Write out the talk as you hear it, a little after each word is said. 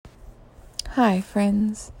Hi,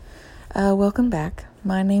 friends. Welcome back.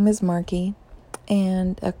 My name is Marky,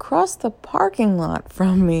 and across the parking lot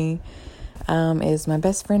from me is my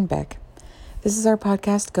best friend, Beck. This is our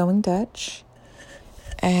podcast, Going Dutch,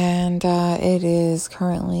 and it is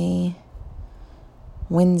currently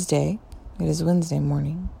Wednesday. It is Wednesday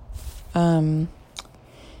morning, June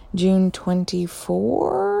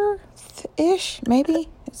 24th-ish, maybe?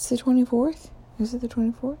 It's the 24th? Is it the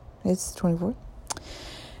 24th? It's the 24th.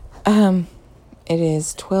 It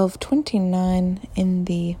is 12:29 in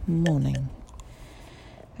the morning.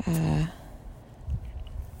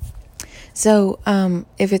 So,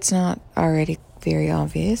 if it's not already very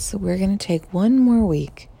obvious, we're going to take one more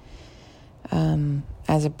week,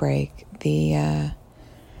 as a break.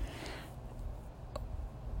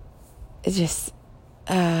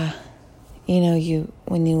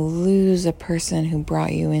 When you lose a person who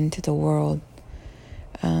brought you into the world,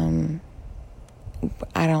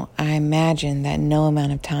 I imagine that no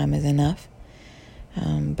amount of time is enough.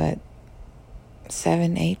 But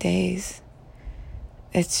 7-8 days,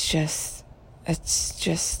 it's just, it's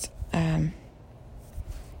a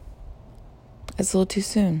little too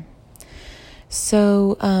soon.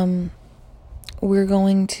 So, we're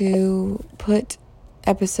going to put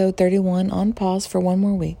episode 31 on pause for one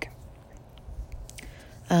more week.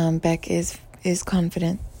 Beck is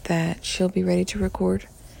confident that she'll be ready to record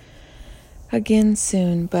again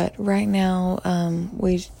soon, but right now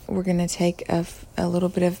we're gonna take a little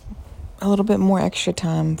bit more extra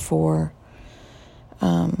time for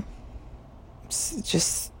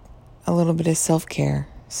just a little bit of self-care,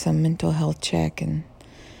 some mental health check, and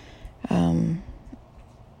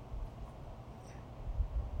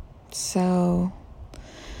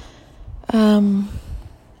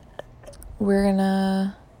we're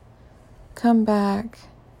gonna come back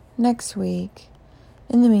next week.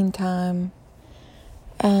 In the meantime,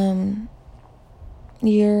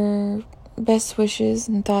 your best wishes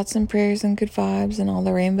and thoughts and prayers and good vibes and all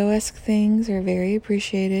the rainbow-esque things are very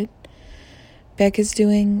appreciated. Beck is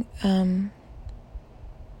doing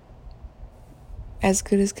as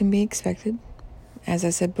good as can be expected. As I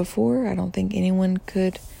said before, I don't think anyone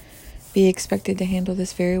could be expected to handle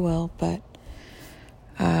this very well, but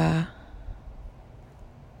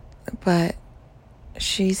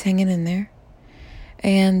she's hanging in there.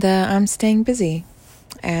 And I'm staying busy,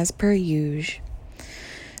 as per usual.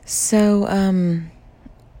 So,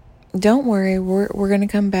 don't worry, we're going to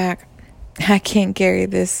come back. I can't carry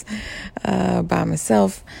this by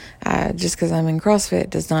myself. Just because I'm in CrossFit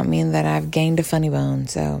does not mean that I've gained a funny bone.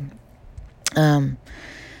 So, the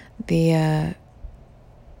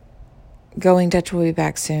Going Dutch will be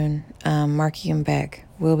back soon. Marky and Beck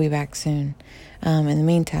will be back soon. In the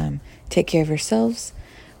meantime, take care of yourselves.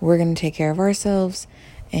 We're going to take care of ourselves,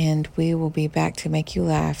 and we will be back to make you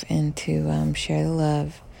laugh and to share the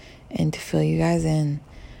love and to fill you guys in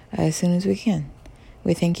as soon as we can.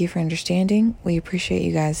 We thank you for understanding. We appreciate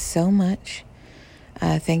you guys so much.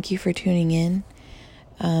 Thank you for tuning in.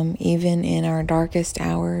 Even in our darkest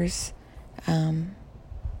hours,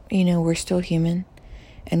 we're still human,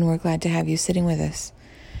 and we're glad to have you sitting with us.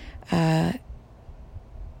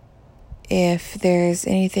 If there's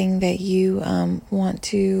anything that you want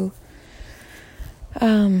to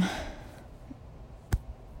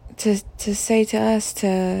say to us,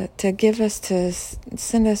 to give us, to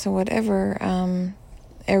send us, or whatever,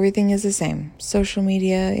 everything is the same. Social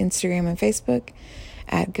media, Instagram and Facebook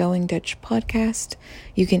at Going Dutch Podcast.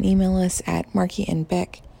 You can email us at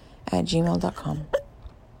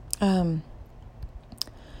markyandbeck@gmail.com.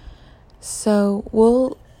 So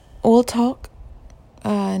we'll talk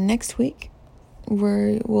next week.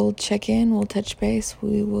 We'll check in, we'll touch base,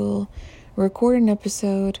 we will record an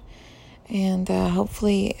episode, and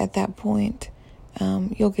hopefully at that point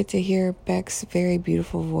you'll get to hear Beck's very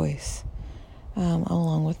beautiful voice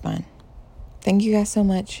along with mine. Thank you guys so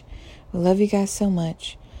much. We love you guys so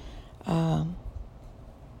much. We'll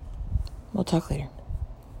talk later.